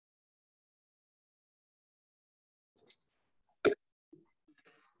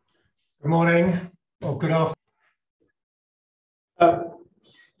Good morning or good afternoon.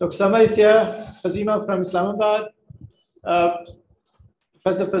 Dr. Samar is here, Fazima from Islamabad,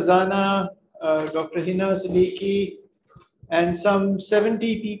 Professor Fazana, Dr. Hina Siddiqui, and some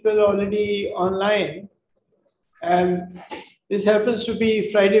 70 people already online. And this happens to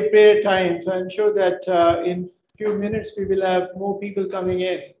be Friday prayer time, so I'm sure that in a few minutes we will have more people coming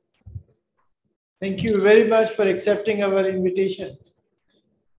in. Thank you very much for accepting our invitation.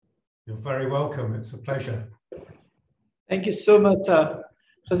 You're very welcome. It's a pleasure. Thank you so much, sir.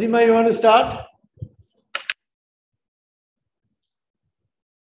 Fazima, you want to start?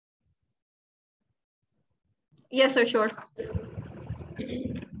 Yes, sir, sure.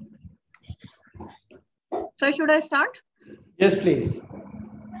 So should I start? Yes, please.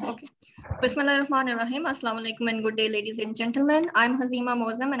 Okay. Bismillahirrahmanirrahim. Assalamu alaikum and good day, ladies and gentlemen. I'm Hazima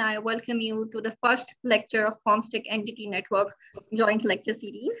Mottram and I welcome you to the first lecture of comstech Entity Network Joint Lecture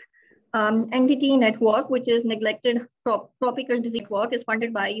Series. Entity Network, which is Neglected Tropical Disease Network, is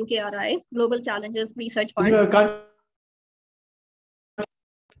funded by UKRI's Global Challenges Research Fund.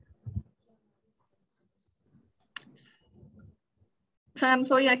 So I'm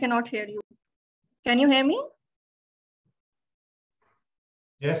sorry, I cannot hear you. Can you hear me?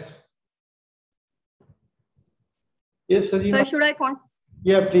 Yes. Yes, Hazima. So should I continue?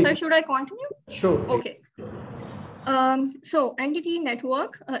 Yeah, please. So should I continue? Sure. Okay. So Entity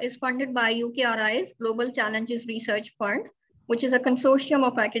Network is funded by UKRI's Global Challenges Research Fund, which is a consortium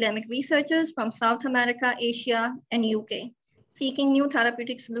of academic researchers from South America, Asia, and UK, seeking new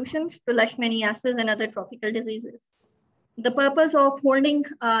therapeutic solutions to leishmaniasis and other tropical diseases. The purpose of holding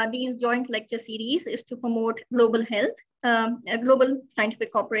these joint lecture series is to promote global health, global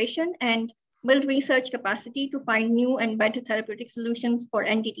scientific cooperation, and build research capacity to find new and better therapeutic solutions for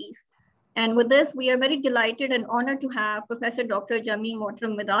entities. And with this, we are very delighted and honored to have Professor Dr. Jeremy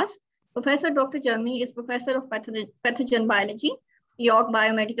Mottram with us. Professor Dr. Jeremy is Professor of Pathogen Biology, York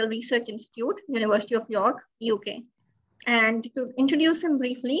Biomedical Research Institute, University of York, UK. And to introduce him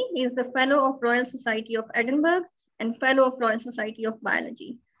briefly, he is the Fellow of Royal Society of Edinburgh and Fellow of Royal Society of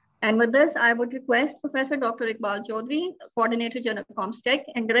Biology. And with this, I would request Professor Dr. Iqbal Chaudhry, Coordinator General Comstech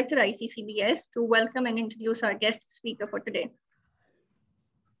and Director ICCBS, to welcome and introduce our guest speaker for today.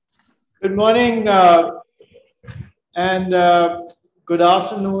 Good morning and good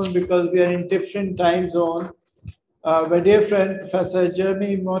afternoon, because we are in different time zone. My dear friend, Professor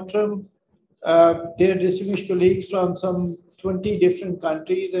Jeremy Mottram, dear distinguished colleagues from some 20 different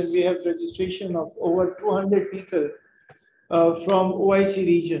countries, and we have registration of over 200 people from OIC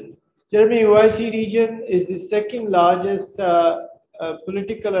region. Jeremy, OIC region is the second largest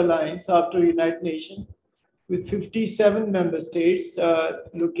political alliance after United Nations, with 57 member states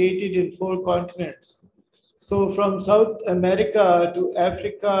located in 4 continents. So from South America to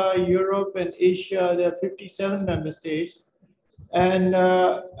Africa, Europe, and Asia, there are 57 member states. And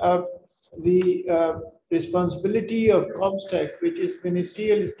the responsibility of comstech, which is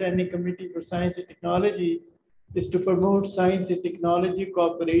Ministerial Standing Committee for Science and Technology, is to promote science and technology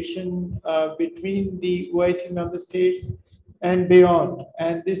cooperation between the OIC member states and beyond.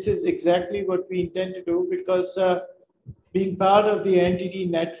 And this is exactly what we intend to do, because being part of the entity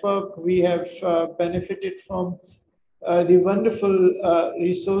network, we have benefited from the wonderful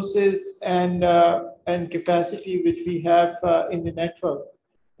resources and capacity which we have in the network.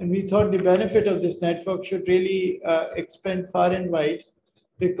 And we thought the benefit of this network should really expand far and wide,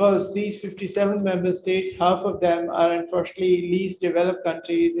 because these 57 member states, half of them are unfortunately least developed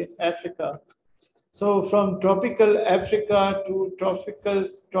countries in Africa. So from tropical Africa to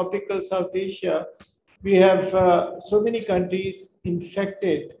tropical South Asia, we have so many countries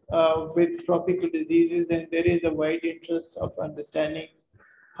infected with tropical diseases, and there is a wide interest of understanding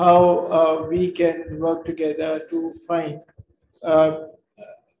how we can work together to find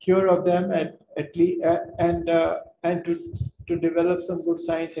cure of them at least, and to develop some good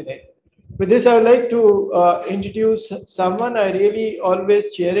science in it. With this, I would like to introduce someone I really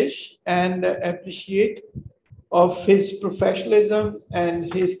always cherish and appreciate of his professionalism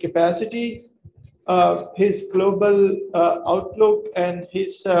and his capacity, his global outlook, and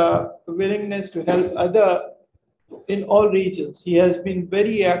his willingness to help others in all regions. He has been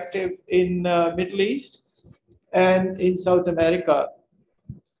very active in Middle East and in South America.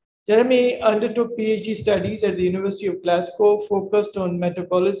 Jeremy undertook PhD studies at the University of Glasgow, focused on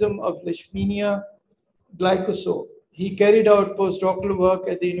metabolism of Leishmania glycosol. He carried out postdoctoral work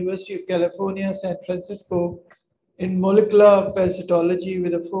at the University of California, San Francisco in molecular parasitology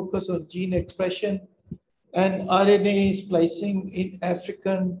with a focus on gene expression and RNA splicing in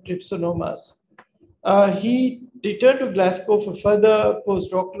African trypanosomas. He returned to Glasgow for further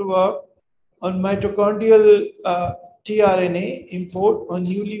postdoctoral work on mitochondrial tRNA import on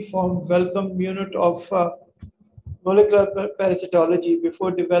newly formed Wellcome unit of molecular parasitology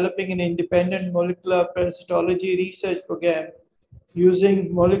before developing an independent molecular parasitology research program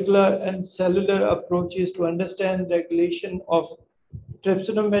using molecular and cellular approaches to understand regulation of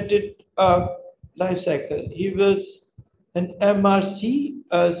trypsinomatid life cycle. He was an MRC,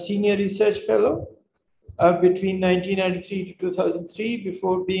 senior research fellow, between 1993 to 2003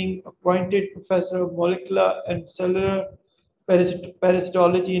 before being appointed professor of molecular and cellular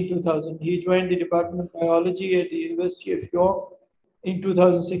parasitology in 2000. He joined the Department of Biology at the University of York in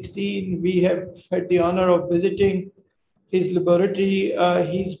 2016. We have had the honor of visiting his laboratory.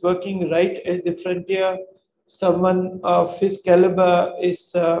 He's working right at the frontier. Someone of his caliber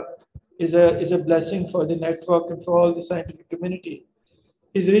is a blessing for the network and for all the scientific community.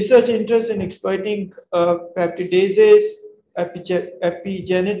 His research interests in exploiting peptidases,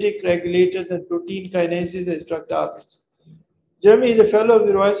 epigenetic regulators, and protein kinases as drug targets. Jeremy is a fellow of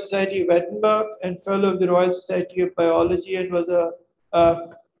the Royal Society of Edinburgh and fellow of the Royal Society of Biology, and was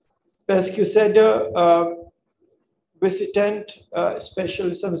a pesquisator visitant,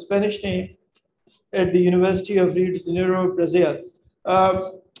 some Spanish name, at the University of Rio de Janeiro, Brazil.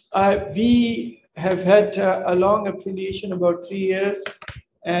 We have had a long affiliation, about 3 years,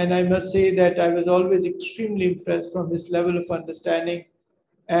 and I must say that I was always extremely impressed from his level of understanding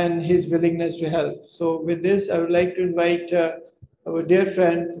and his willingness to help. So with this, I would like to invite our dear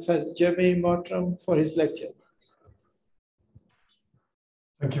friend, Professor Jeremy Mottram, for his lecture.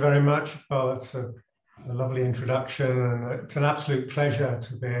 Thank you very much. Well, it's a lovely introduction, and it's an absolute pleasure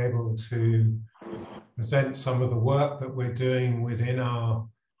to be able to present some of the work that we're doing within our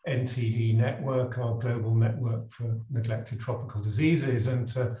NTD network, our global network for neglected tropical diseases, and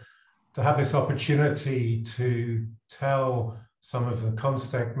to have this opportunity to tell some of the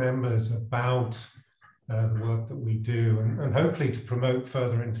comstech members about the work that we do, and hopefully to promote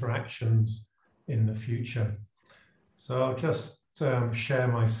further interactions in the future. So I'll just share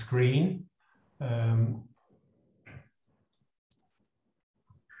my screen. I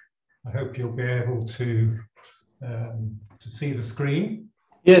hope you'll be able to see the screen.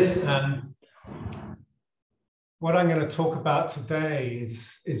 Yes. And what I'm going to talk about today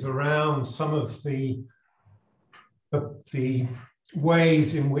is around some of the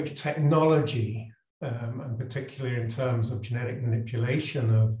ways in which technology, and particularly in terms of genetic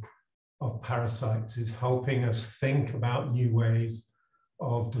manipulation of parasites, is helping us think about new ways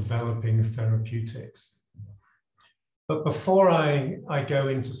of developing therapeutics. But before I go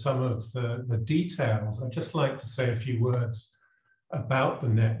into some of the details, I'd just like to say a few words about the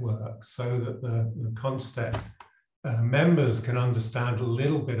network so that the comstech members can understand a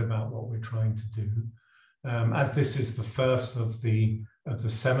little bit about what we're trying to do, as this is the first of the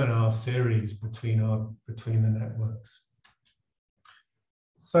seminar series between the networks.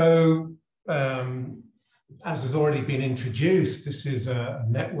 So, as has already been introduced, this is a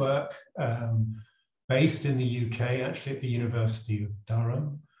network based in the UK, actually at the University of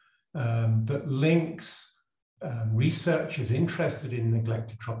Durham, that links researchers interested in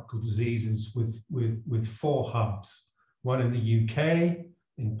neglected tropical diseases with 4 hubs, one in the UK,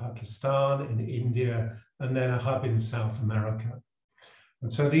 in Pakistan, in India, and then a hub in South America.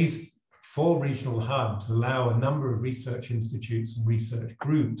 And so these 4 regional hubs allow a number of research institutes and research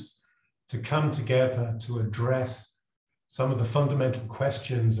groups to come together to address some of the fundamental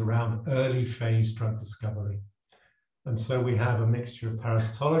questions around early phase drug discovery. And so we have a mixture of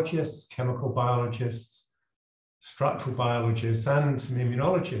parasitologists, chemical biologists, structural biologists, and some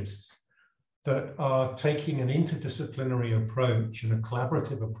immunologists that are taking an interdisciplinary approach and a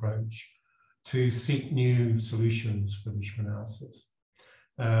collaborative approach to seek new solutions for leishmaniasis.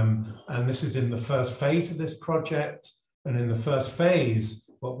 And this is in the first phase of this project. And in the first phase,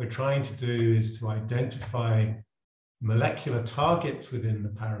 what we're trying to do is to identify molecular targets within the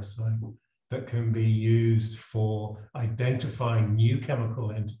parasite that can be used for identifying new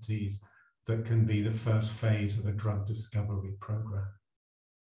chemical entities that can be the first phase of a drug discovery program.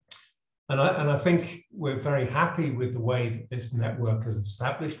 And I think we're very happy with the way that this network has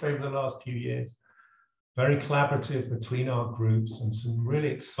established over the last few years. Very collaborative between our groups, and some really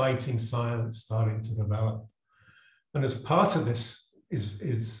exciting science starting to develop. And as part of this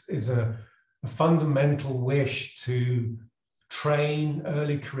is a fundamental wish to train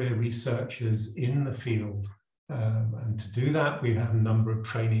early career researchers in the field. And to do that, we have a number of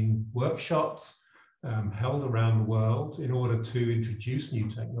training workshops held around the world in order to introduce new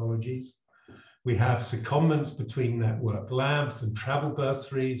technologies. We have secondments between network labs and travel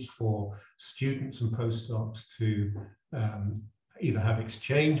bursaries for students and postdocs to either have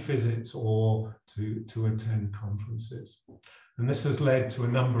exchange visits or to attend conferences. And this has led to a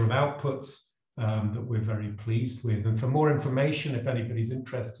number of outputs that we're very pleased with. And for more information, if anybody's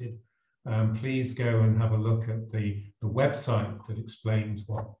interested, please go and have a look at the website that explains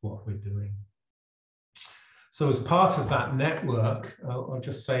what we're doing. So as part of that network, I'll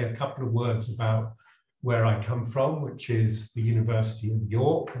just say a couple of words about where I come from, which is the University of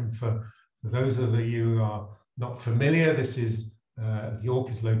York. And for those of you who are not familiar, this is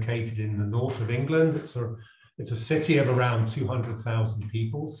York is located in the north of England. It's a city of around 200,000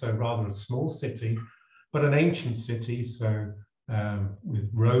 people, so rather a small city, but an ancient city. So with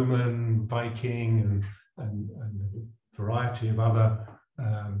Roman, Viking, and a variety of other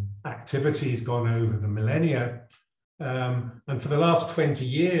activities gone over the millennia. And for the last 20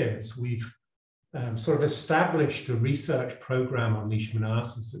 years, we've sort of established a research program on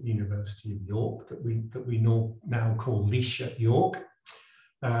leishmaniasis at the University of York that we now call Leish at York.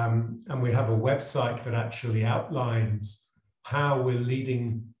 And we have a website that actually outlines how we're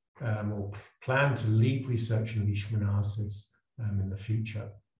leading or plan to lead research in leishmaniasis in the future.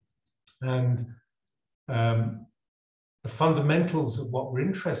 And the fundamentals of what we're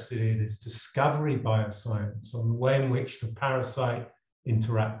interested in is discovery bioscience on the way in which the parasite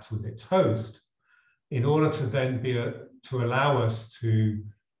interacts with its host, in order to then to allow us to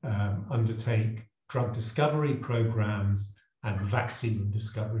undertake drug discovery programs and vaccine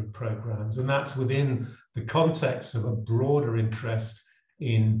discovery programs. And that's within the context of a broader interest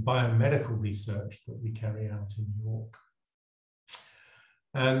in biomedical research that we carry out in York.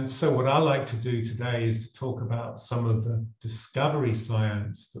 And so what I like to do today is to talk about some of the discovery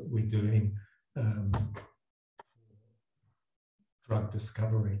science that we're doing drug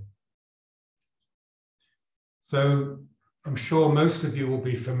discovery. So I'm sure most of you will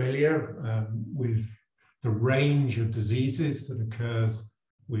be familiar with the range of diseases that occurs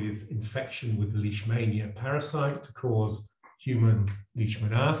with infection with the Leishmania parasite to cause human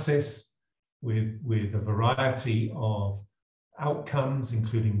leishmaniasis, with a variety of outcomes,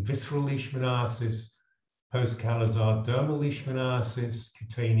 including visceral leishmaniasis, post-Calazar dermal leishmaniasis,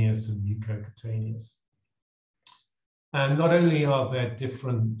 cutaneous and mucocutaneous. And not only are there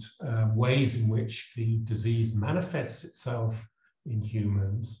different ways in which the disease manifests itself in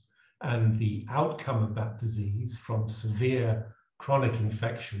humans, and the outcome of that disease from severe chronic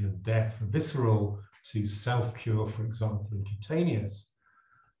infection and death for visceral to self-cure, for example, in cutaneous,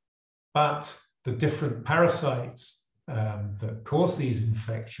 but the different parasites that cause these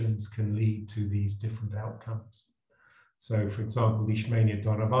infections can lead to these different outcomes. So, for example, Leishmania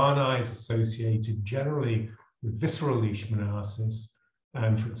donovani is associated generally with visceral leishmaniasis,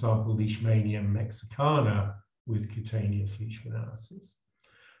 and, for example, Leishmania mexicana with cutaneous leishmaniasis.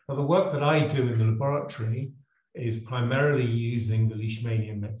 Now, the work that I do in the laboratory is primarily using the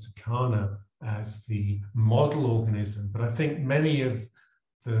Leishmania mexicana as the model organism, but I think many of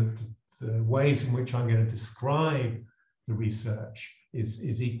the ways in which I'm going to describe the research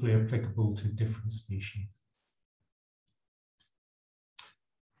is equally applicable to different species.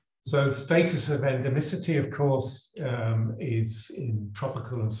 So the status of endemicity, of course, is in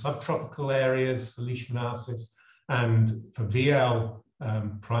tropical and subtropical areas for leishmaniasis, and for VL,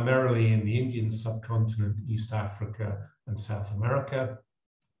 primarily in the Indian subcontinent, East Africa, and South America.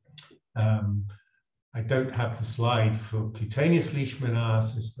 I don't have the slide for cutaneous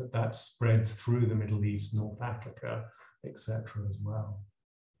leishmaniasis, but that spreads through the Middle East, North Africa, etc. as well.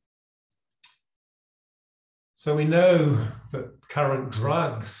 So we know that current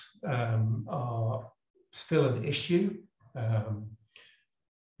drugs are still an issue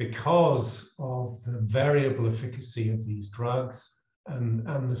because of the variable efficacy of these drugs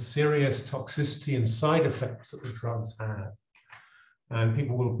and the serious toxicity and side effects that the drugs have. And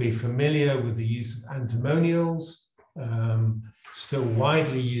people will be familiar with the use of antimonials, still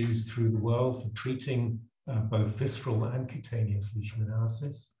widely used through the world for treating both visceral and cutaneous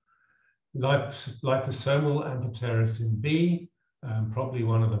leishmaniasis. Liposomal amphotericin B, probably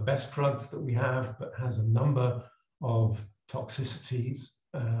one of the best drugs that we have, but has a number of toxicities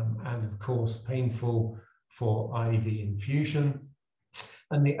and, of course, painful for IV infusion.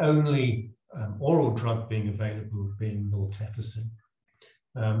 And the only oral drug being available being miltefosine.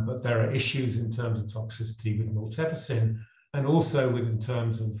 But there are issues in terms of toxicity with miltefosine and also in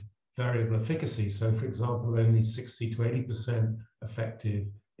terms of variable efficacy. So, for example, only 60 to 80% effective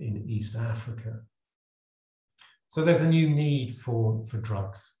in East Africa. So there's a new need for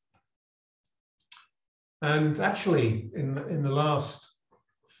drugs. And actually, in the last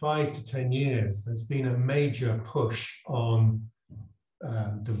 5 to 10 years, there's been a major push on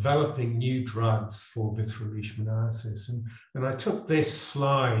developing new drugs for visceral leishmaniasis. And I took this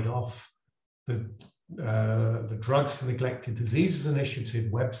slide off the Drugs for Neglected Diseases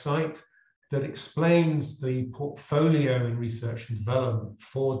Initiative website that explains the portfolio in research and development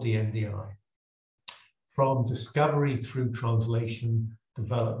for DNDi, from discovery through translation,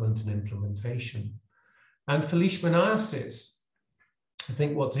 development, and implementation. And for leishmaniasis, I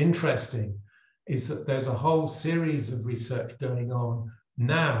think what's interesting is that there's a whole series of research going on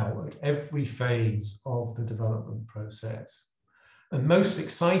now at every phase of the development process. And most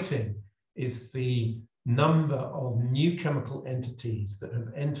exciting is the number of new chemical entities that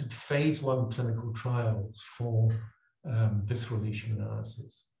have entered phase 1 clinical trials for visceral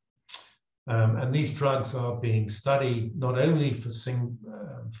leishmaniasis. And these drugs are being studied not only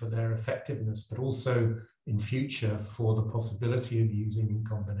for their effectiveness, but also in future for the possibility of using in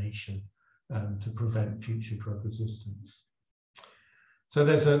combination to prevent future drug resistance. So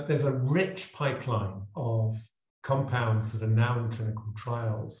there's a rich pipeline of compounds that are now in clinical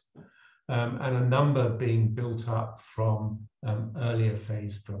trials, and a number being built up from earlier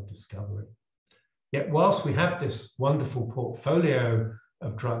phase drug discovery. Yet whilst we have this wonderful portfolio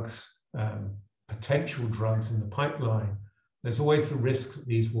of drugs, potential drugs in the pipeline, there's always the risk that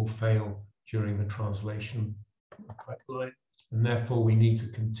these will fail during the translation pipeline. And therefore we need to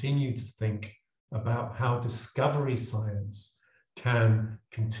continue to think about how discovery science can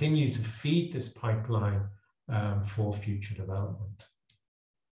continue to feed this pipeline for future development.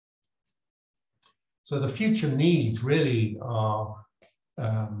 So the future needs really are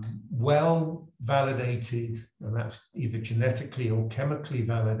well validated, and that's either genetically or chemically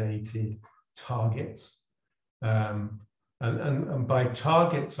validated targets. And by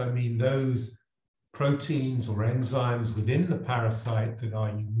targets, I mean those proteins or enzymes within the parasite that are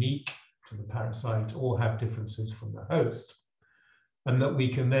unique to the parasite or have differences from the host, and that we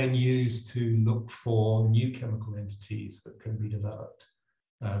can then use to look for new chemical entities that can be developed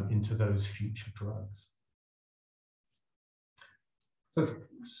into those future drugs. So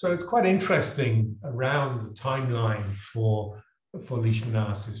it's quite interesting around the timeline for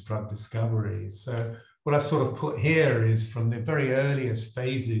leishmaniasis drug discovery. So what I sort of put here is from the very earliest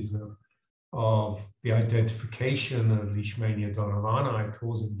phases of the identification of Leishmania donovani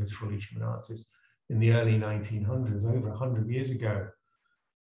causing visceral leishmaniasis in the early 1900s, over 100 years ago.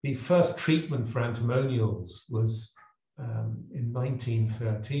 The first treatment for antimonials was in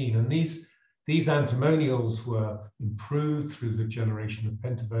 1913, and these antimonials were improved through the generation of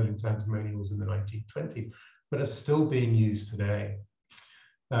pentavalent antimonials in the 1920s, but are still being used today.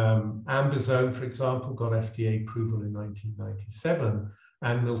 Ambizone, for example, got FDA approval in 1997,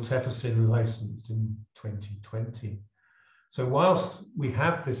 and miltefosine licensed in 2020. So whilst we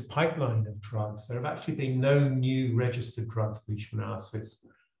have this pipeline of drugs, there have actually been no new registered drugs for leishmaniasis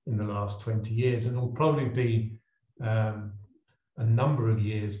in the last 20 years, and it'll probably be a number of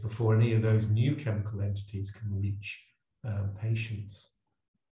years before any of those new chemical entities can reach patients.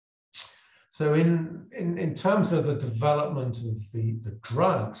 So in terms of the development of the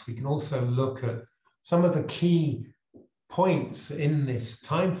drugs, we can also look at some of the key points in this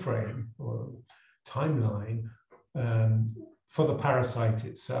time frame or timeline for the parasite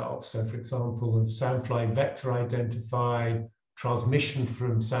itself. So for example, of sandfly vector identified, transmission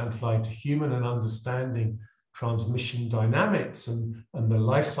from sandfly to human, and understanding transmission dynamics and the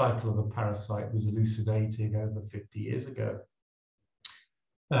life cycle of the parasite was elucidated over 50 years ago.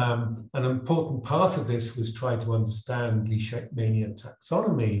 An important part of this was trying to understand Leishmania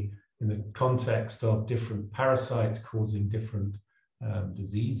taxonomy in the context of different parasites causing different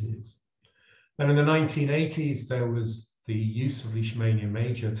diseases. And in the 1980s, there was the use of Leishmania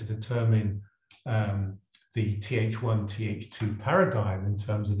major to determine the Th1, Th2 paradigm in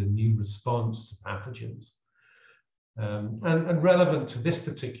terms of the new response to pathogens. And relevant to this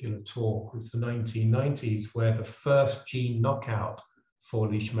particular talk was the 1990s, where the first gene knockout for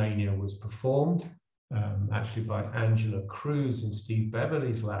Leishmania was performed, actually by Angela Cruz and Steve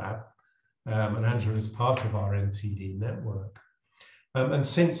Beverly's lab. And Angela is part of our NTD network. And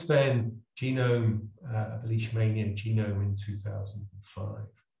since then, genome, the Leishmania genome in 2005.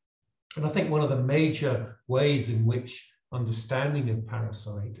 And I think one of the major ways in which understanding of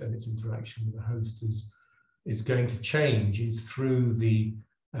parasite and its interaction with the host is going to change is through the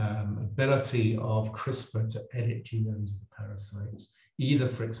ability of CRISPR to edit genomes of the parasites, either,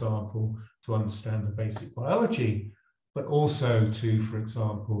 for example, to understand the basic biology, but also to, for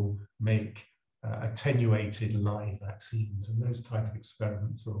example, make attenuated live vaccines, and those type of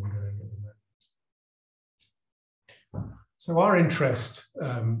experiments are ongoing at the moment. So our interest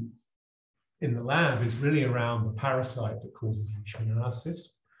in the lab is really around the parasite that causes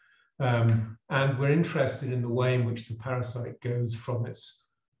leishmaniasis. And we're interested in the way in which the parasite goes from its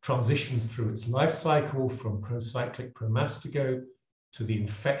transitions through its life cycle from procyclic promastigote to the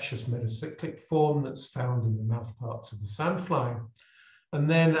infectious metacyclic form that's found in the mouthparts of the sandfly. And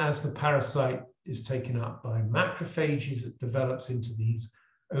then as the parasite is taken up by macrophages, it develops into these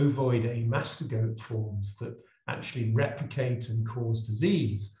ovoid amastigote forms that actually replicate and cause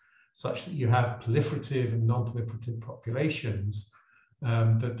disease, such that you have proliferative and non-proliferative populations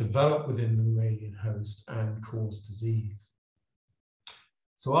that develop within the mammalian host and cause disease.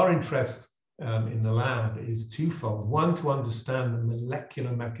 So our interest in the lab is twofold. One, to understand the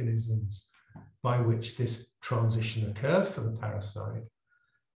molecular mechanisms by which this transition occurs for the parasite,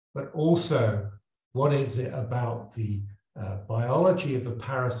 but also what is it about the biology of the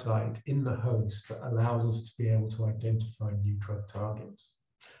parasite in the host that allows us to be able to identify new drug targets.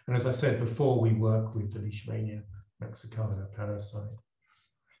 And as I said before, we work with the Leishmania mexicana parasite.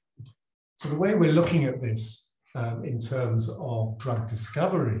 So the way we're looking at this in terms of drug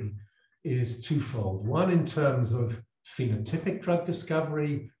discovery is twofold. One, in terms of phenotypic drug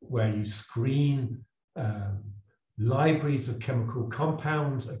discovery, where you screen libraries of chemical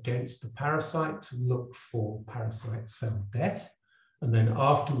compounds against the parasite to look for parasite cell death, and then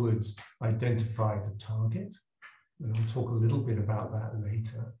afterwards identify the target. And I'll talk a little bit about that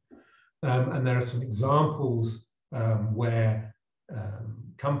later. And there are some examples where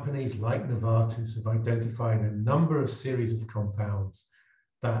companies like Novartis have identified a number of series of compounds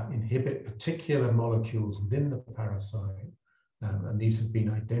that inhibit particular molecules within the parasite. And these have been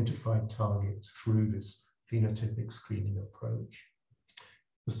identified targets through this phenotypic screening approach.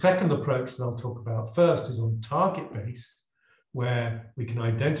 The second approach that I'll talk about first is on target-based, where we can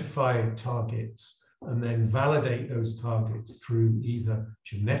identify targets and then validate those targets through either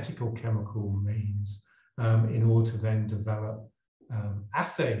genetic or chemical means in order to then develop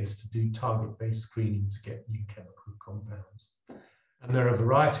assays to do target-based screening to get new chemical compounds. And there are a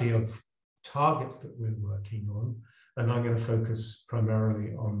variety of targets that we're working on, and I'm going to focus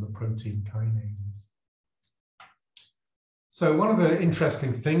primarily on the protein kinases. So one of the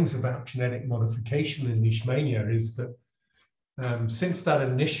interesting things about genetic modification in Leishmania is that since that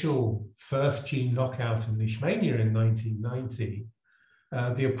initial first gene knockout in Leishmania in 1990,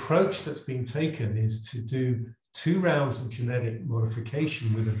 the approach that's been taken is to do 2 rounds of genetic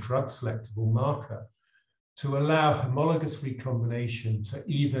modification with a drug-selectable marker to allow homologous recombination to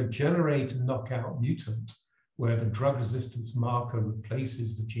either generate a knockout mutant where the drug resistance marker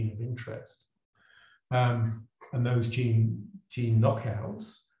replaces the gene of interest, and those gene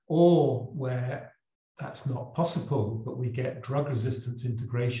knockouts, or where that's not possible, but we get drug resistance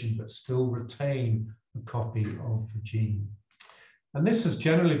integration but still retain a copy of the gene. And this has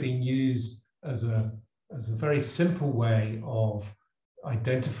generally been used as a very simple way of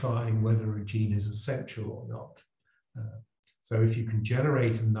identifying whether a gene is essential or not. So if you can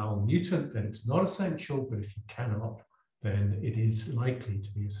generate a null mutant, then it's not essential, but if you cannot, then it is likely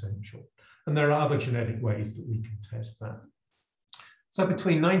to be essential. And there are other genetic ways that we can test that. So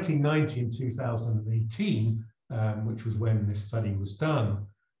between 1990 and 2018, which was when this study was done,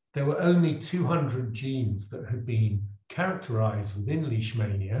 there were only 200 genes that had been characterized within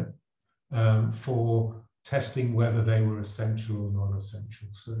Leishmania for testing whether they were essential or non-essential.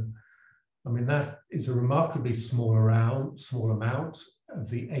 So, I mean, that is a remarkably small amount of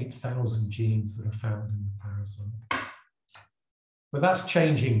the 8,000 genes that are found in the parasite. But that's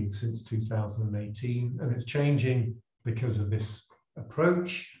changing since 2018, and it's changing because of this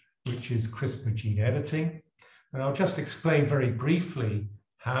approach, which is CRISPR gene editing. And I'll just explain very briefly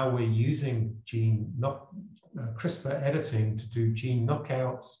how we're using CRISPR editing to do gene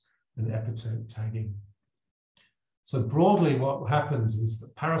knockouts and epitope tagging. So broadly, what happens is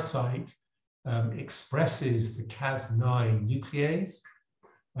the parasite expresses the Cas9 nuclease,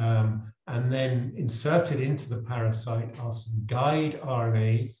 and then inserted into the parasite are some guide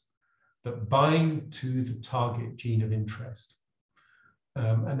RNAs that bind to the target gene of interest.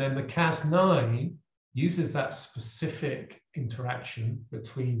 And then the Cas9 uses that specific interaction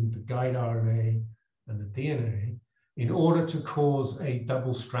between the guide RNA and the DNA in order to cause a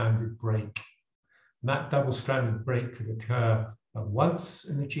double-stranded break. And that double-stranded break could occur once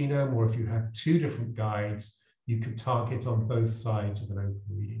in the genome, or if you have 2 different guides, you could target on both sides of an open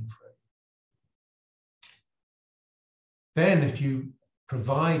reading frame. Then if you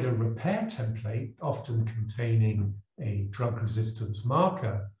provide a repair template, often containing a drug resistance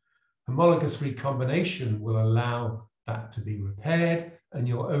marker, homologous recombination will allow that to be repaired, and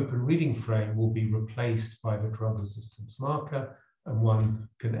your open reading frame will be replaced by the drug resistance marker, and one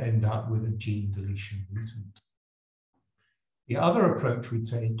can end up with a gene deletion mutant. The other approach we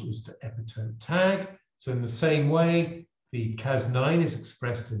take is to epitope tag. So in the same way, the Cas9 is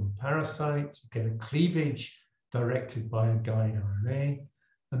expressed in the parasite, you get a cleavage directed by a guide RNA,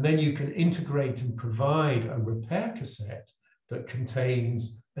 and then you can integrate and provide a repair cassette that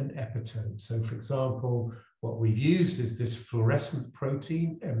contains an epitope. So for example, what we've used is this fluorescent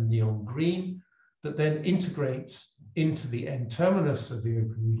protein, M-neon green, that then integrates into the N-terminus of the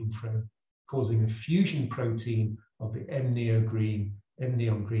open reading frame, causing a fusion protein of the M-neon green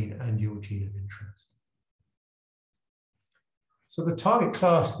and your gene of interest. So the target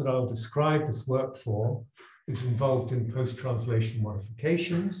class that I'll describe this work for is involved in post-translational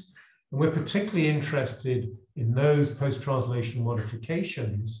modifications. And we're particularly interested in those post-translational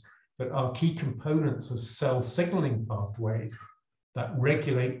modifications that are key components of cell signaling pathways that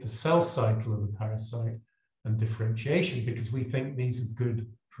regulate the cell cycle of the parasite and differentiation, because we think these are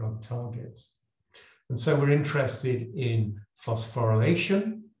good drug targets. And so we're interested in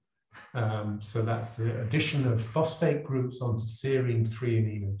phosphorylation. So that's the addition of phosphate groups onto serine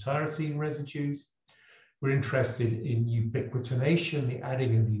 3-aminotyrosine residues. We're interested in ubiquitination, the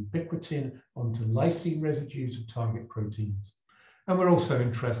adding of ubiquitin onto lysine residues of target proteins. And we're also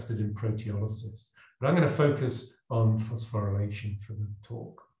interested in proteolysis. But I'm going to focus on phosphorylation for the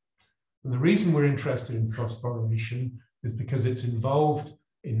talk. And the reason we're interested in phosphorylation is because it's involved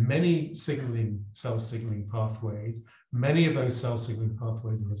in many cell signaling pathways. Many of those cell signaling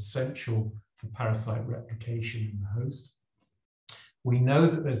pathways are essential for parasite replication in the host. We know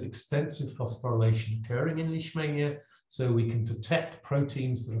that there's extensive phosphorylation occurring in Leishmania, so we can detect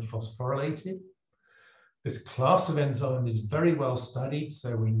proteins that are phosphorylated. This class of enzyme is very well studied,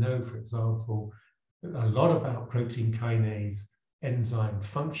 so we know, for example, a lot about protein kinase enzyme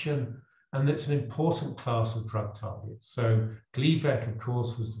function, and it's an important class of drug targets. So Gleevec, of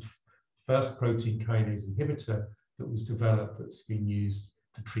course, was the first protein kinase inhibitor that was developed that's been used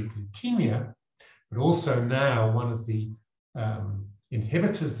to treat leukemia, but also now one of the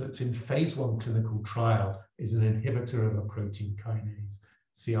inhibitors that's in phase 1 clinical trial is an inhibitor of a protein kinase,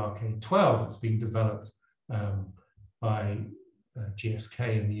 CRISPR-cas9 that's been developed by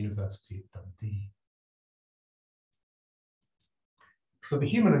GSK and the University of Dundee. So the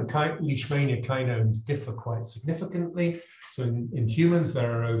human and Leishmania kinomes differ quite significantly. So in humans,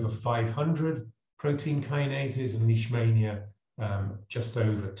 there are over 500 protein kinases, and Leishmania just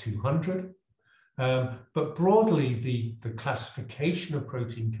over 200. But broadly, the classification of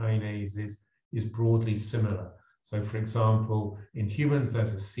protein kinases is broadly similar. So for example, in humans,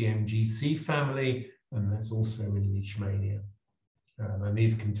 there's a CMGC family, and there's also in Leishmania. And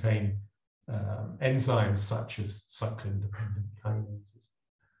these contain enzymes such as cyclin-dependent kinases.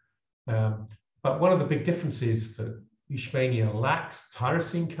 But one of the big differences is that Leishmania lacks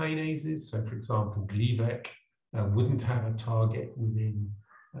tyrosine kinases. So for example, Gleevec wouldn't have a target within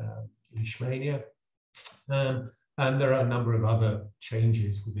Leishmania. And there are a number of other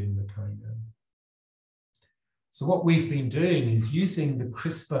changes within the kinome. So what we've been doing is using the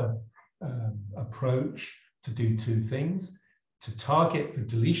CRISPR approach to do two things: to target the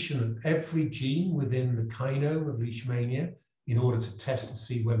deletion of every gene within the kinome of Leishmania in order to test to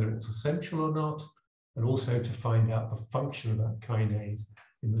see whether it's essential or not, and also to find out the function of that kinase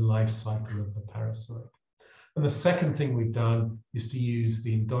in the life cycle of the parasite. And the second thing we've done is to use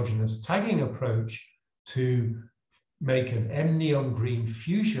the endogenous tagging approach to make an M-neon green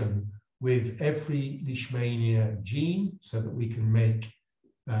fusion with every Leishmania gene so that we can make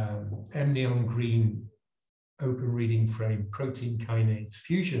M-neon green open reading frame protein kinase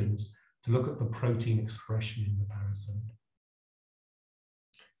fusions to look at the protein expression in the parasite.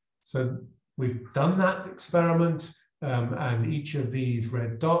 So we've done that experiment, and each of these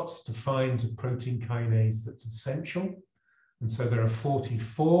red dots defines a protein kinase that's essential. And so there are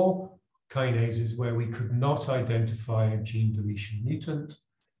 44 kinases where we could not identify a gene deletion mutant,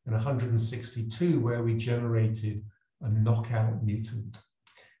 and 162 where we generated a knockout mutant.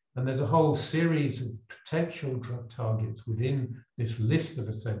 And there's a whole series of potential drug targets within this list of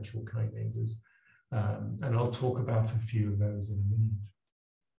essential kinases, and I'll talk about a few of those in a minute.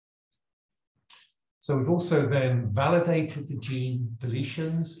 So we've also then validated the gene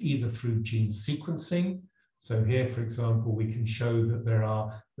deletions either through gene sequencing. So here, for example, we can show that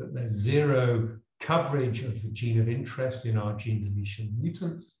there's zero coverage of the gene of interest in our gene deletion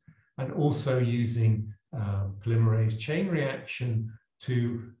mutants, and also using polymerase chain reaction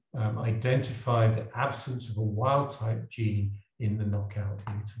to identify the absence of a wild type gene in the knockout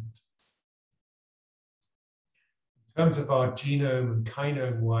mutant. In terms of our genome and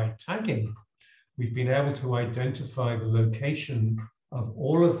kinome-wide tagging, we've been able to identify the location of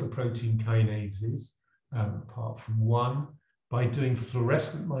all of the protein kinases, apart from one, by doing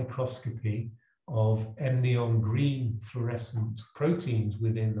fluorescent microscopy of M-neon green fluorescent proteins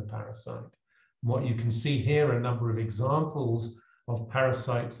within the parasite. And what you can see here are a number of examples of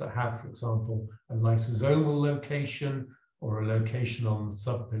parasites that have, for example, a lysosomal location or a location on the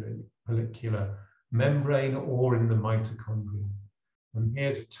subfollicular membrane or in the mitochondria. And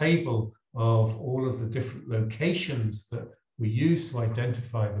here's a table of all of the different locations that we use to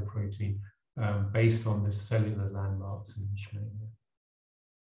identify the protein based on the cellular landmarks in Leishmania.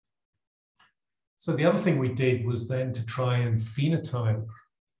 So the other thing we did was then to try and phenotype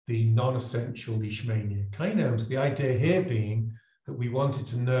the non-essential Leishmania kinomes. The idea here being that we wanted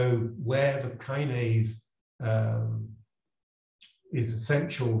to know where the kinase is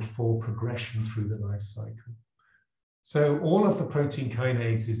essential for progression through the life cycle. So all of the protein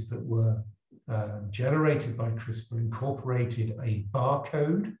kinases that were generated by CRISPR incorporated a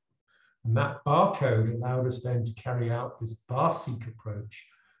barcode, and that barcode allowed us then to carry out this bar-seq approach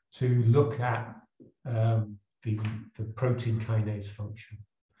to look at the protein kinase function.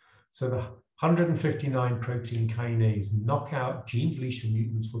 So the 159 protein kinase knockout gene deletion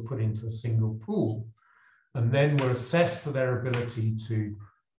mutants were put into a single pool and then were assessed for their ability to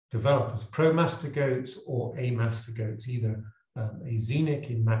develop as pro-mastigotes or amastigotes, either azenic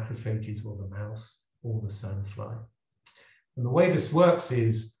in macrophages or the mouse or the sandfly. And the way this works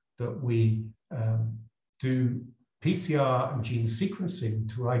is that we do PCR and gene sequencing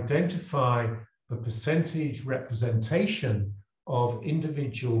to identify the percentage representation of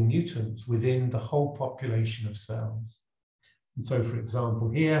individual mutants within the whole population of cells. And so, for example,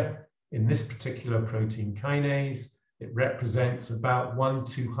 here in this particular protein kinase, it represents about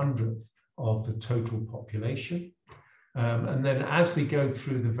 1/200th of the total population. And then as we go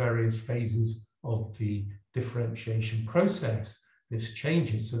through the various phases of the differentiation process, this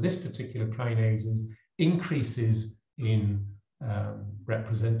changes. So this particular kinase increases in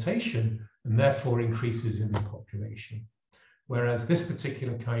representation and therefore increases in the population. Whereas this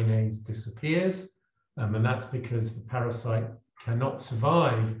particular kinase disappears, and that's because the parasite cannot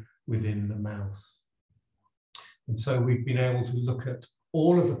survive within the mouse. And so we've been able to look at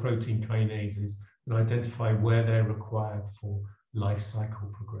all of the protein kinases and identify where they're required for life cycle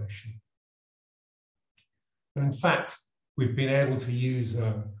progression. And in fact, we've been able to use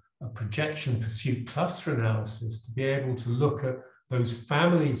a projection pursuit cluster analysis to be able to look at those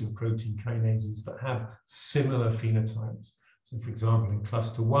families of protein kinases that have similar phenotypes. So for example, in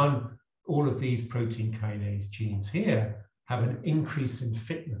cluster 1, all of these protein kinase genes here have an increase in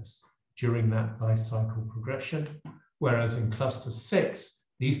fitness during that life cycle progression, whereas in cluster 6,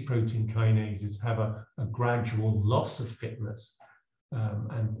 these protein kinases have a gradual loss of fitness.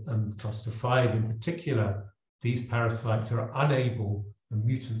 And cluster 5 in particular, these parasites are unable, the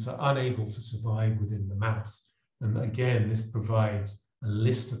mutants are unable to survive within the mouse. And again, this provides a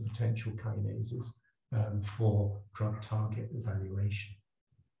list of potential kinases for drug target evaluation.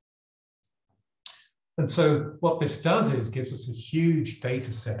 And so what this does is gives us a huge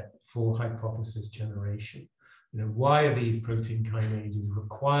data set for hypothesis generation. You know, why are these protein kinases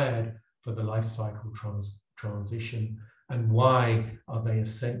required for the life cycle transition, and why are they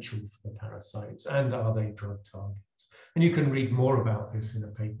essential for the parasites, and are they drug targets? And you can read more about this in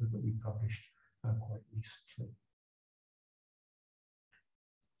a paper that we published quite recently.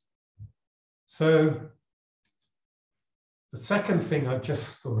 So the second thing or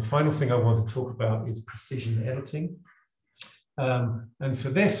the final thing I want to talk about is precision editing. And for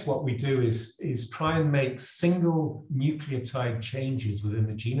this, what we do is try and make single nucleotide changes within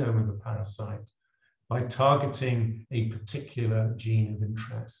the genome of the parasite by targeting a particular gene of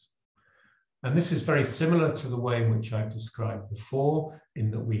interest. And this is very similar to the way in which I've described before,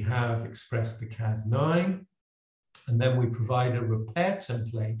 in that we have expressed the Cas9, and then we provide a repair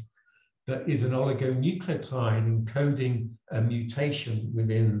template that is an oligonucleotide encoding a mutation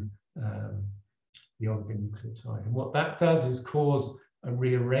within the oligonucleotide. And what that does is cause a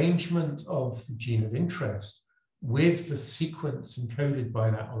rearrangement of the gene of interest with the sequence encoded by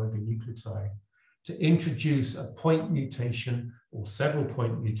that oligonucleotide to introduce a point mutation or several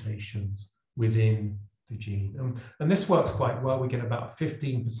point mutations within the gene. And this works quite well. We get about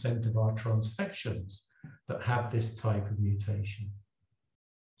 15% of our transfections that have this type of mutation.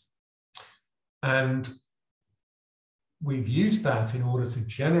 And we've used that in order to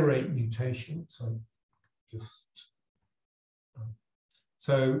generate mutations.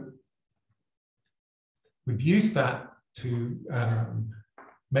 So we've used that to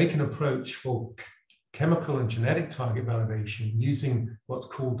make an approach for chemical and genetic target validation using what's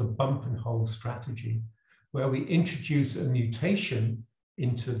called the bump and hold strategy, where we introduce a mutation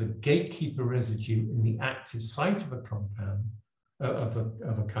into the gatekeeper residue in the active site of a compound, of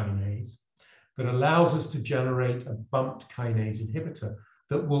a kinase, that allows us to generate a bumped kinase inhibitor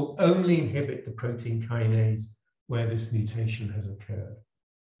that will only inhibit the protein kinase where this mutation has occurred.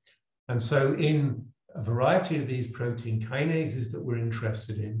 And so in a variety of these protein kinases that we're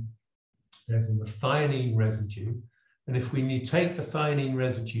interested in, there's a methionine residue. And if we mutate the thionine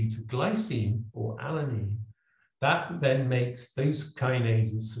residue to glycine or alanine, that then makes those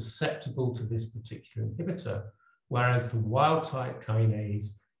kinases susceptible to this particular inhibitor, whereas the wild type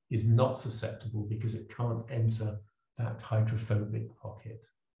kinase is not susceptible because it can't enter that hydrophobic pocket.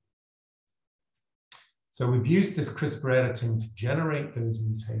 So we've used this CRISPR editing to generate those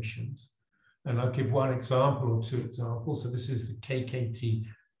mutations. And I'll give one example or two examples. So this is the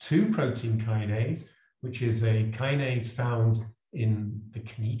KKT2 protein kinase, which is a kinase found in the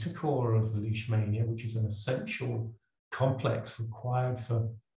kinetochore of the Leishmania, which is an essential complex required for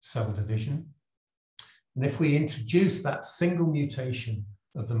cell division. And if we introduce that single mutation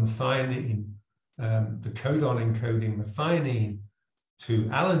of the methionine, the codon encoding methionine to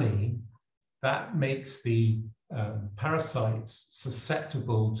alanine, that makes the parasites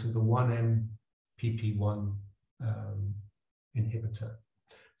susceptible to the 1-MPP1 inhibitor.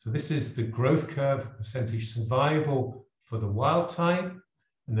 So this is the growth curve, percentage survival for the wild type.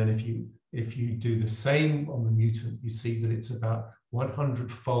 And then if you do the same on the mutant, you see that it's about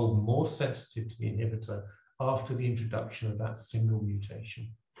 100-fold more sensitive to the inhibitor after the introduction of that single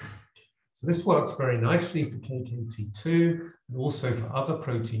mutation. So this works very nicely for KKT2 and also for other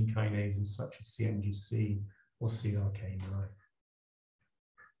protein kinases such as CMGC or CRK9.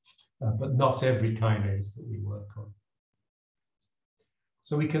 But not every kinase that we work on.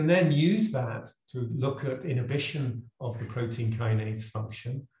 So we can then use that to look at inhibition of the protein kinase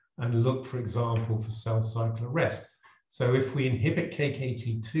function and look, for example, for cell cycle arrest. So if we inhibit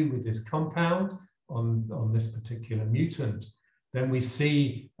KKT2 with this compound on this particular mutant, then we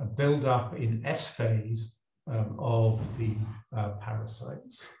see a buildup in S phase of the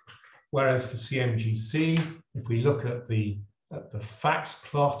parasites. Whereas for CMGC, if we look at the FACS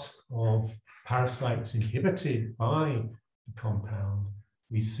plot of parasites inhibited by the compound,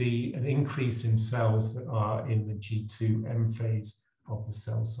 we see an increase in cells that are in the G2M phase of the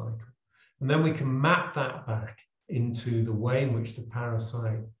cell cycle. And then we can map that back into the way in which the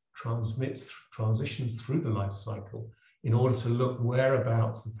parasite transitions through the life cycle in order to look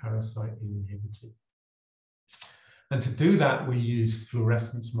whereabouts the parasite is inhibited. And to do that, we use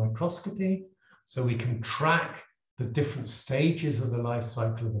fluorescence microscopy, so we can track the different stages of the life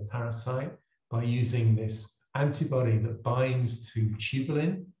cycle of a parasite by using this antibody that binds to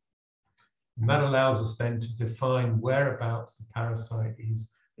tubulin. And that allows us then to define whereabouts the parasite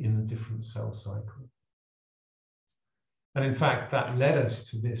is in the different cell cycle. And in fact, that led us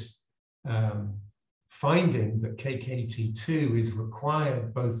to this finding that KKT2 is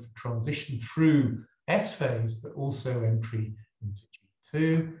required both for transition through S phase, but also entry into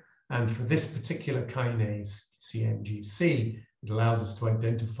G2. And for this particular kinase, CMGC, it allows us to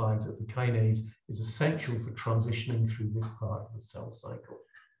identify that the kinase is essential for transitioning through this part of the cell cycle.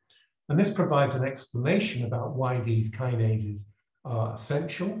 And this provides an explanation about why these kinases are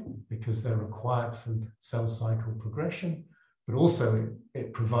essential, because they're required for cell cycle progression, but also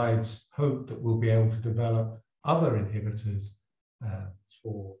it provides hope that we'll be able to develop other inhibitors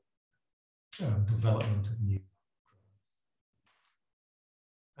for development of new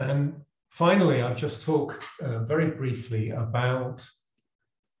drugs. And finally, I'll just talk very briefly about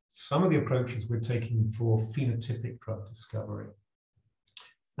some of the approaches we're taking for phenotypic drug discovery.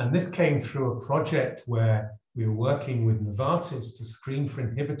 And this came through a project where we were working with Novartis to screen for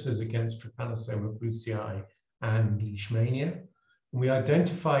inhibitors against Trypanosoma brucei and Leishmania. And we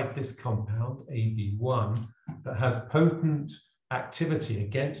identified this compound, AB1, that has potent activity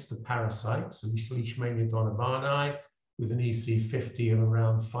against the parasites, so Leishmania donovani, with an EC50 of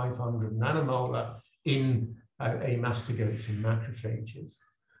around 500 nanomolar in amastigoting macrophages.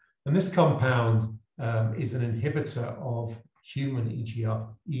 And this compound is an inhibitor of human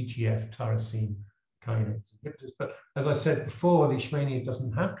EGF tyrosine kinase inhibitors. But as I said before, Leishmania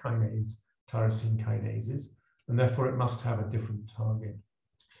doesn't have tyrosine kinases, and therefore it must have a different target.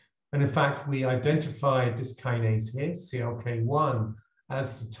 And in fact, we identified this kinase here, CLK1,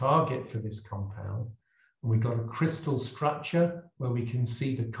 as the target for this compound. And we got a crystal structure where we can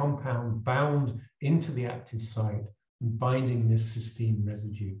see the compound bound into the active site and binding this cysteine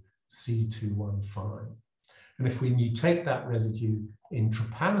residue, C215. And if we mutate that residue in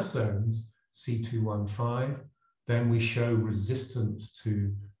trypanosomes, C215, then we show resistance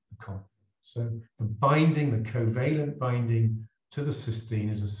to the compound. So the binding, the covalent binding to the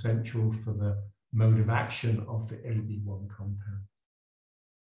cysteine is essential for the mode of action of the AB1 compound.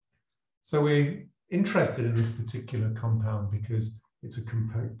 So we're interested in this particular compound because it's a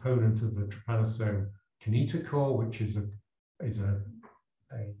component of the trypanosome kinetochore, which is a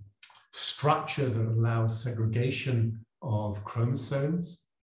structure that allows segregation of chromosomes.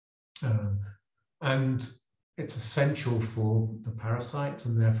 And it's essential for the parasites,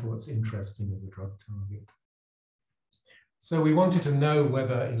 and therefore it's interesting as a drug target. So we wanted to know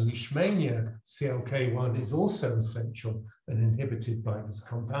whether in Leishmania, CLK1 is also essential and inhibited by this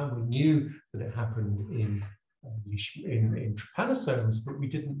compound. We knew that it happened in trypanosomes, but we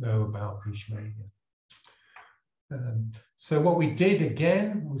didn't know about Leishmania. So what we did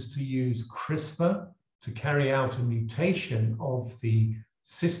again was to use CRISPR to carry out a mutation of the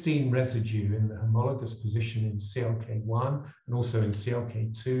cysteine residue in the homologous position in CLK1 and also in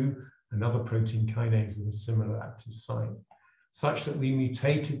CLK2, another protein kinase with a similar active site, such that we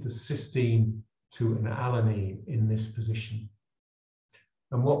mutated the cysteine to an alanine in this position.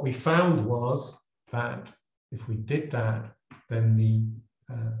 And what we found was that if we did that, then the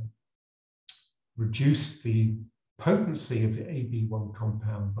reduced the potency of the AB1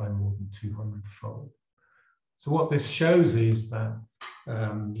 compound by more than 200-fold. So what this shows is that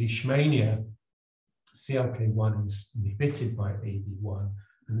Leishmania, CLK1 is inhibited by AB1,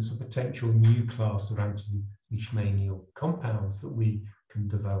 and there's a potential new class of anti-Leishmanial compounds that we can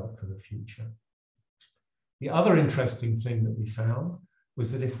develop for the future. The other interesting thing that we found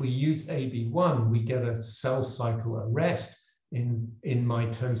was that if we use AB1, we get a cell cycle arrest in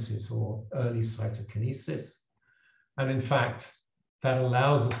mitosis or early cytokinesis. And in fact, that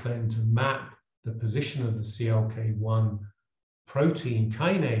allows us then to map the position of the CLK1 protein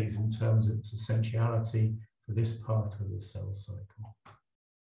kinase in terms of its essentiality for this part of the cell cycle.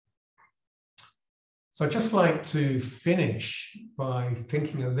 So I'd just like to finish by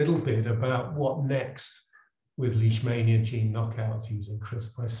thinking a little bit about what next with Leishmania gene knockouts using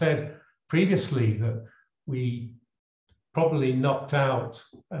CRISPR. I said previously that we probably knocked out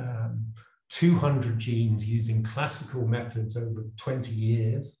 200 genes using classical methods over 20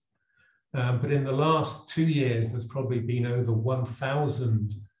 years. But in the last 2 years, there's probably been over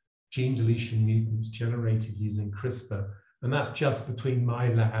 1,000 gene deletion mutants generated using CRISPR. And that's just between my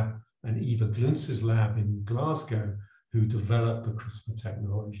lab and Eva Gluntz's lab in Glasgow, who developed the CRISPR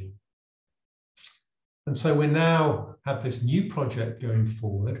technology. And so we now have this new project going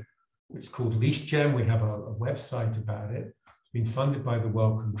forward. It's called Leishgem. We have a website about it. It's been funded by the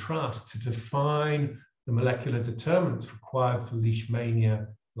Wellcome Trust to define the molecular determinants required for Leishmania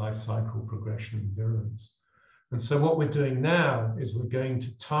life cycle progression and virulence. And so what we're doing now is we're going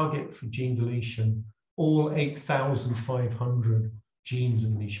to target for gene deletion all 8,500 genes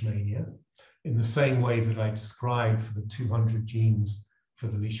in Leishmania in the same way that I described for the 200 genes for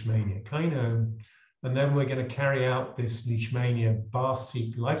the Leishmania kinome. And then we're going to carry out this Leishmania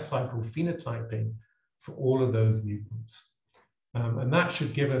bar-seq life cycle phenotyping for all of those mutants. And that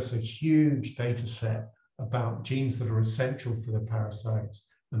should give us a huge data set about genes that are essential for the parasites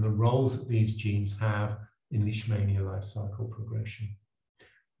and the roles that these genes have in Leishmania life cycle progression.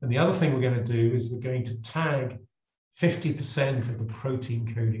 And the other thing we're going to do is we're going to tag 50% of the protein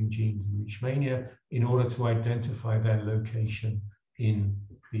coding genes in Leishmania in order to identify their location in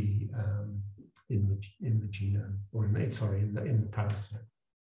the genome, or in the parasite.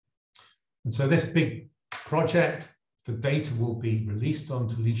 And so this big project, the data will be released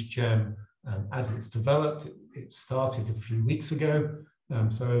onto Leishgem as it's developed. It started a few weeks ago.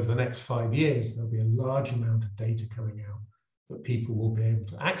 So over the next 5 years, there'll be a large amount of data coming out that people will be able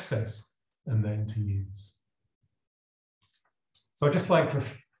to access and then to use. So I'd just like to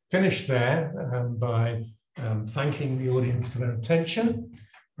finish there by thanking the audience for their attention.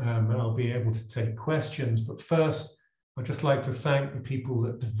 And I'll be able to take questions. But first, I'd just like to thank the people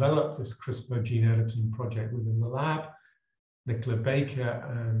that developed this CRISPR gene editing project within the lab, Nicola Baker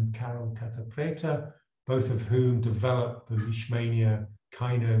and Carol Catapreta, both of whom developed the Leishmania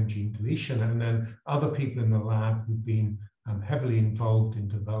kinome gene deletion, and then other people in the lab who've been heavily involved in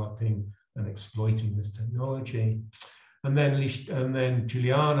developing and exploiting this technology. And then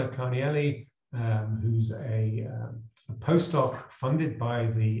Giuliana Carnielli, who's a postdoc funded by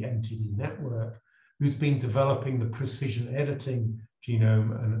the MTD network, who's been developing the precision editing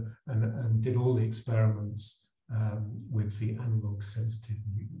genome and did all the experiments with the analog sensitive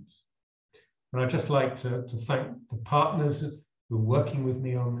mutants. And I'd just like to thank the partners who are working with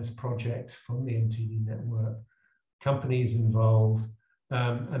me on this project from the MTD network, companies involved,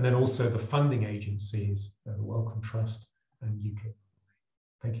 and then also the funding agencies, the Wellcome Trust and UK.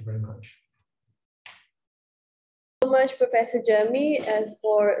 Thank you very much. So much, Professor Jeremy,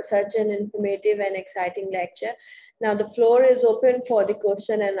 for such an informative and exciting lecture. Now the floor is open for the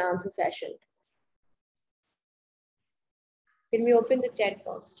question and answer session. Can we open the chat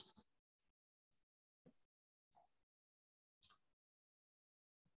box?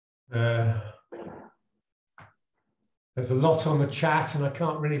 There's a lot on the chat and I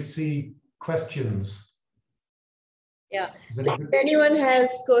can't really see questions. Yeah, so if anyone has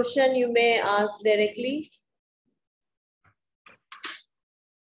question, you may ask directly.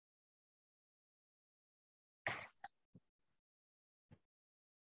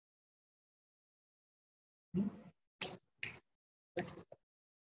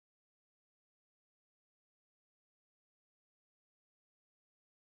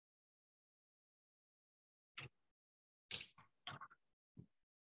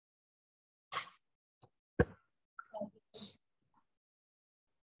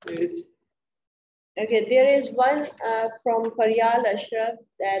 Okay, there is one from Faryal Ashraf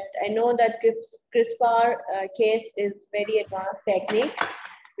that I know that CRISPR case is very advanced technique,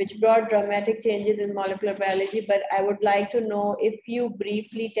 which brought dramatic changes in molecular biology, but I would like to know if you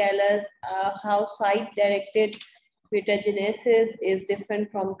briefly tell us how site-directed mutagenesis is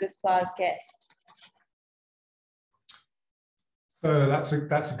different from CRISPR-Cas. So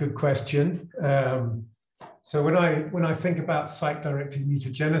that's a good question. So when I think about site-directed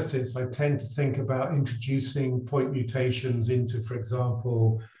mutagenesis, I tend to think about introducing point mutations into, for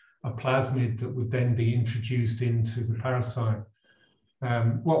example, a plasmid that would then be introduced into the parasite.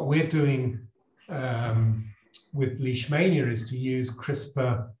 What we're doing with Leishmania is to use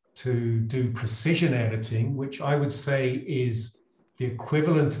CRISPR to do precision editing, which I would say is the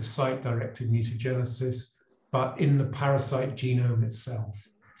equivalent of site-directed mutagenesis, but in the parasite genome itself.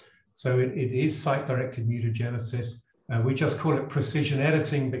 So it is site-directed mutagenesis. We just call it precision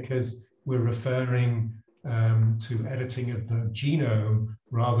editing because we're referring to editing of the genome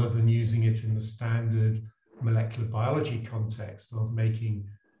rather than using it in the standard molecular biology context of making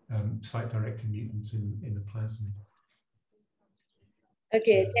site-directed mutants in the plasmid.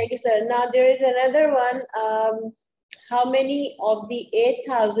 Okay, thank you, sir. Now there is another one. How many of the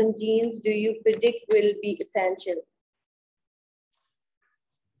 8,000 genes do you predict will be essential?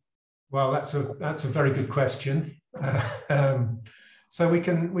 Well, that's a very good question. So we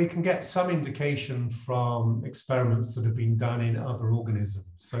can get some indication from experiments that have been done in other organisms.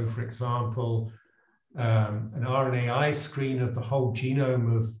 So, for example, an RNAi screen of the whole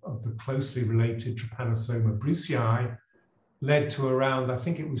genome of the closely related Trypanosoma brucei led to around, I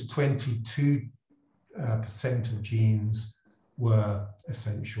think it was 22% of genes were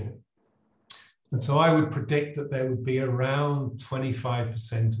essential. And so I would predict that there would be around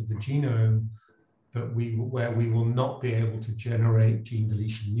 25% of the genome that where we will not be able to generate gene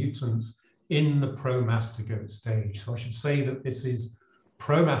deletion mutants in the pro-mastigote stage. So I should say that this is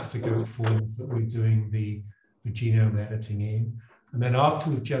pro-mastigote forms that we're doing the genome editing in. And then after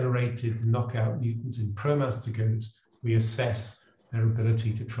we've generated the knockout mutants in pro-mastigotes, we assess their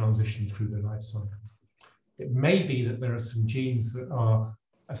ability to transition through the life cycle. It may be that there are some genes that are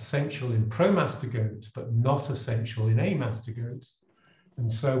essential in pro-mastigotes, but not essential in amastigotes.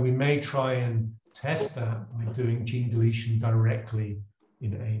 And so we may try and test that by doing gene deletion directly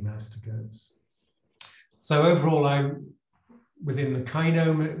in amastigotes. So overall, within the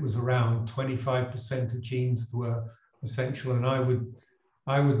kinome, it was around 25% of genes that were essential, and I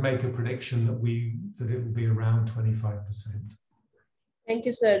would make a prediction that it will be around 25%. Thank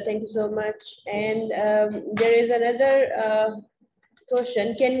you, sir. Thank you so much. And there is another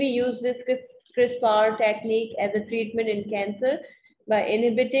question. Can we use this CRISPR technique as a treatment in cancer by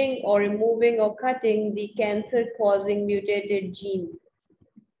inhibiting or removing or cutting the cancer-causing mutated gene?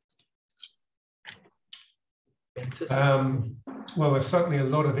 Well, there's certainly a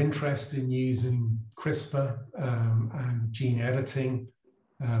lot of interest in using CRISPR and gene editing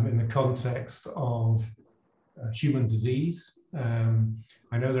in the context of human disease.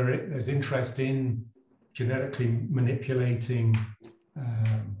 I know there's interest in genetically manipulating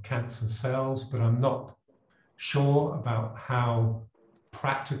cancer cells, but I'm not sure about how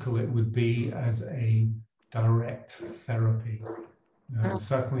practical it would be as a direct therapy.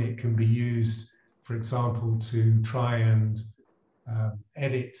 Certainly it can be used, for example, to try and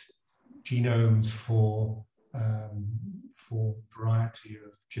edit genomes for variety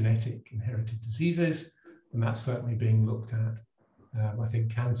of genetic inherited diseases, and that's certainly being looked at. I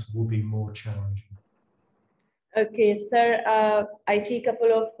think cancer will be more challenging. Okay, sir. I see a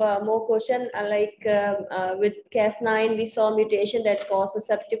couple of more questions. With Cas9, we saw mutation that caused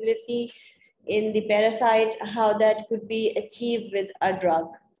susceptibility in the parasite. How that could be achieved with a drug?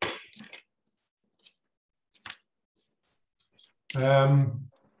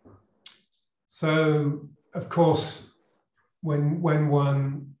 So, of course, when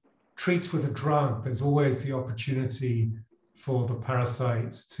one treats with a drug, there's always the opportunity for the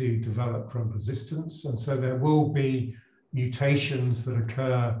parasites to develop drug resistance. And so there will be mutations that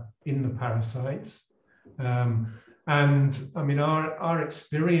occur in the parasites. And I mean, our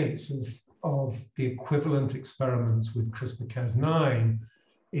experience of the equivalent experiments with CRISPR-Cas9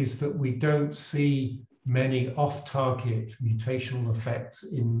 is that we don't see many off-target mutational effects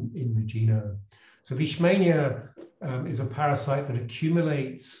in the genome. So Leishmania is a parasite that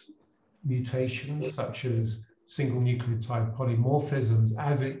accumulates mutations such as single nucleotide polymorphisms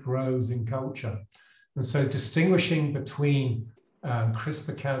as it grows in culture. And so distinguishing between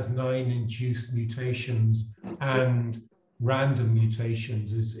CRISPR-Cas9 induced mutations and random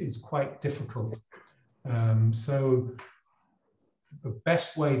mutations is quite difficult. So the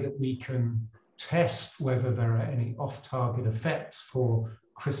best way that we can test whether there are any off-target effects for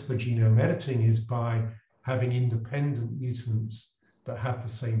CRISPR genome editing is by having independent mutants that have the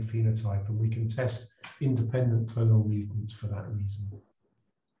same phenotype, and we can test independent clonal mutants for that reason.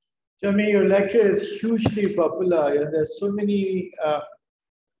 Jeremy, your lecture is hugely popular. There's so many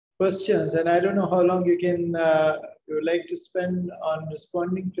questions, and I don't know how long you would like to spend on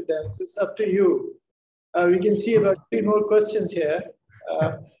responding to them. So it's up to you. We can see about 3 more questions here.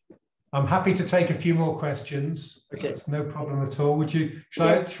 I'm happy to take a few more questions. Okay. It's no problem at all.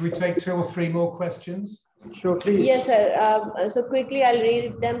 Should we take 2 or 3 more questions? Sure, please. Yes, sir. So quickly, I'll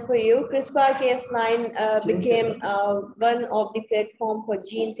read them for you. CRISPR-Cas9 became one of the platform for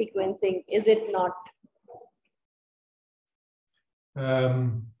gene sequencing. Is it not?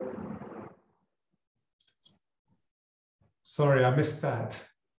 Sorry, I missed that.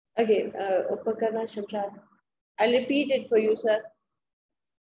 Okay, I'll repeat it for you, sir.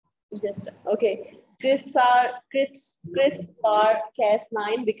 Just okay.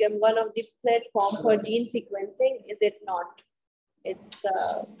 CRISPR-Cas9 became one of the platform for gene sequencing. Is it not? It's.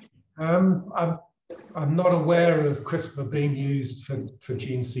 I'm not aware of CRISPR being used for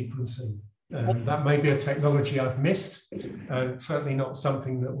gene sequencing. That may be a technology I've missed. Certainly not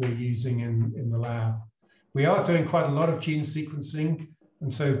something that we're using in the lab. We are doing quite a lot of gene sequencing,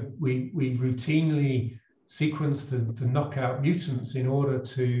 and so we routinely sequence the knockout mutants in order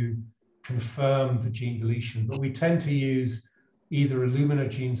to confirm the gene deletion. But we tend to use either Illumina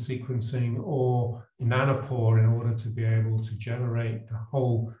gene sequencing or nanopore in order to be able to generate the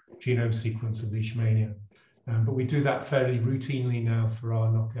whole genome sequence of Leishmania. But we do that fairly routinely now for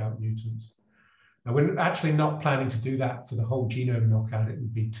our knockout mutants. Now, we're actually not planning to do that for the whole genome knockout. It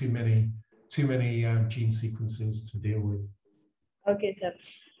would be too many gene sequences to deal with. Okay, sir.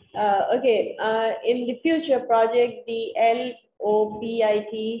 In the future project, the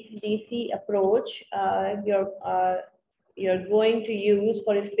LOPIT-DC approach you're going to use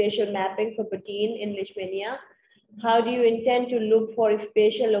for spatial mapping for protein in Leishmania. How do you intend to look for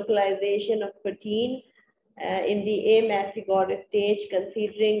spatial localization of protein in the amastigoid stage,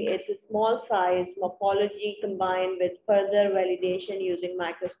 considering its small size, morphology combined with further validation using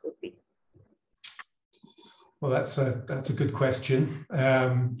microscopy? Well, that's a good question.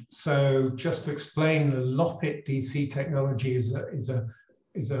 So just to explain, the LOPIT-DC technology is a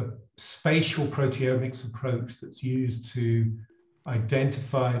spatial proteomics approach that's used to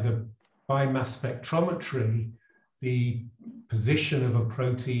identify by mass spectrometry the position of a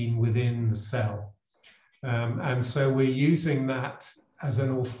protein within the cell. And so we're using that as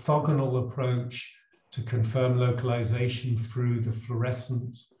an orthogonal approach to confirm localization through the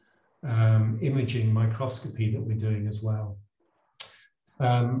fluorescent imaging microscopy that we're doing as well.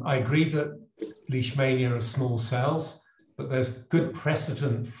 I agree that Leishmania are small cells, but there's good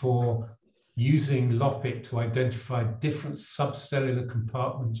precedent for using LOPIT to identify different subcellular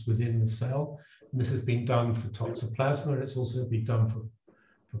compartments within the cell. And this has been done for Toxoplasma, and it's also been done for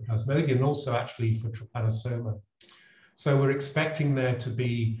Plasmodium, and also actually for Trypanosoma. So we're expecting there to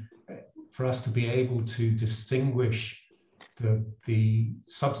be, for us to be able to distinguish the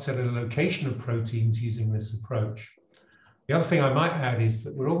subcellular location of proteins using this approach. The other thing I might add is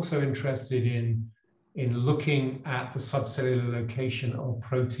that we're also interested in looking at the subcellular location of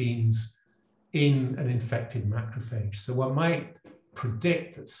proteins in an infected macrophage. So one might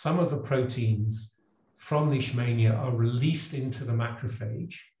predict that some of the proteins from Leishmania are released into the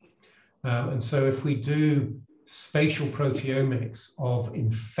macrophage. And so if we do spatial proteomics of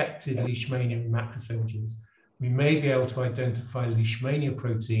infected Leishmania macrophages, we may be able to identify Leishmania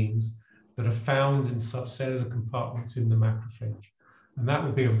proteins that are found in subcellular compartments in the macrophage. And that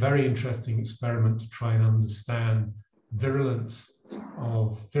would be a very interesting experiment to try and understand virulence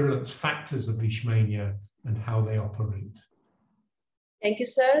factors of Leishmania and how they operate. Thank you,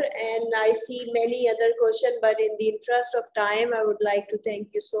 sir. And I see many other questions, but in the interest of time, I would like to thank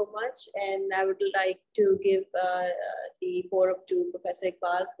you so much. And I would like to give the forum to Professor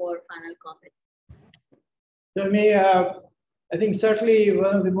Iqbal for final comment. So I think certainly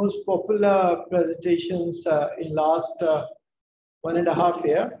one of the most popular presentations in last 1.5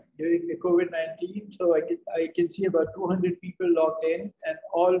 years during the COVID-19. So I can see about 200 people logged in and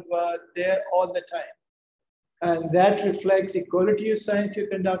all were there all the time. And that reflects the quality of science you're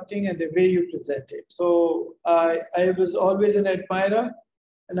conducting and the way you present it. So I was always an admirer.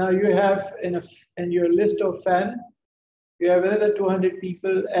 And now you have in your list of fans, you have another 200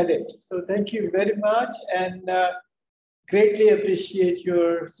 people added. So thank you very much and greatly appreciate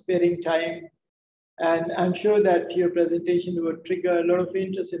your sparing time. And I'm sure that your presentation would trigger a lot of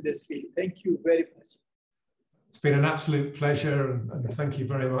interest in this field. Thank you very much. It's been an absolute pleasure and thank you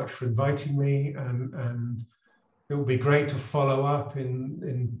very much for inviting me. And it will be great to follow up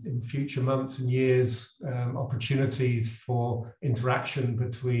in future months and years, opportunities for interaction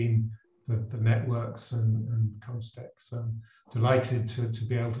between the networks and comstech. So delighted to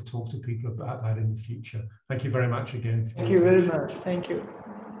be able to talk to people about that in the future. Thank you very much again. Thank you very much. Thank you.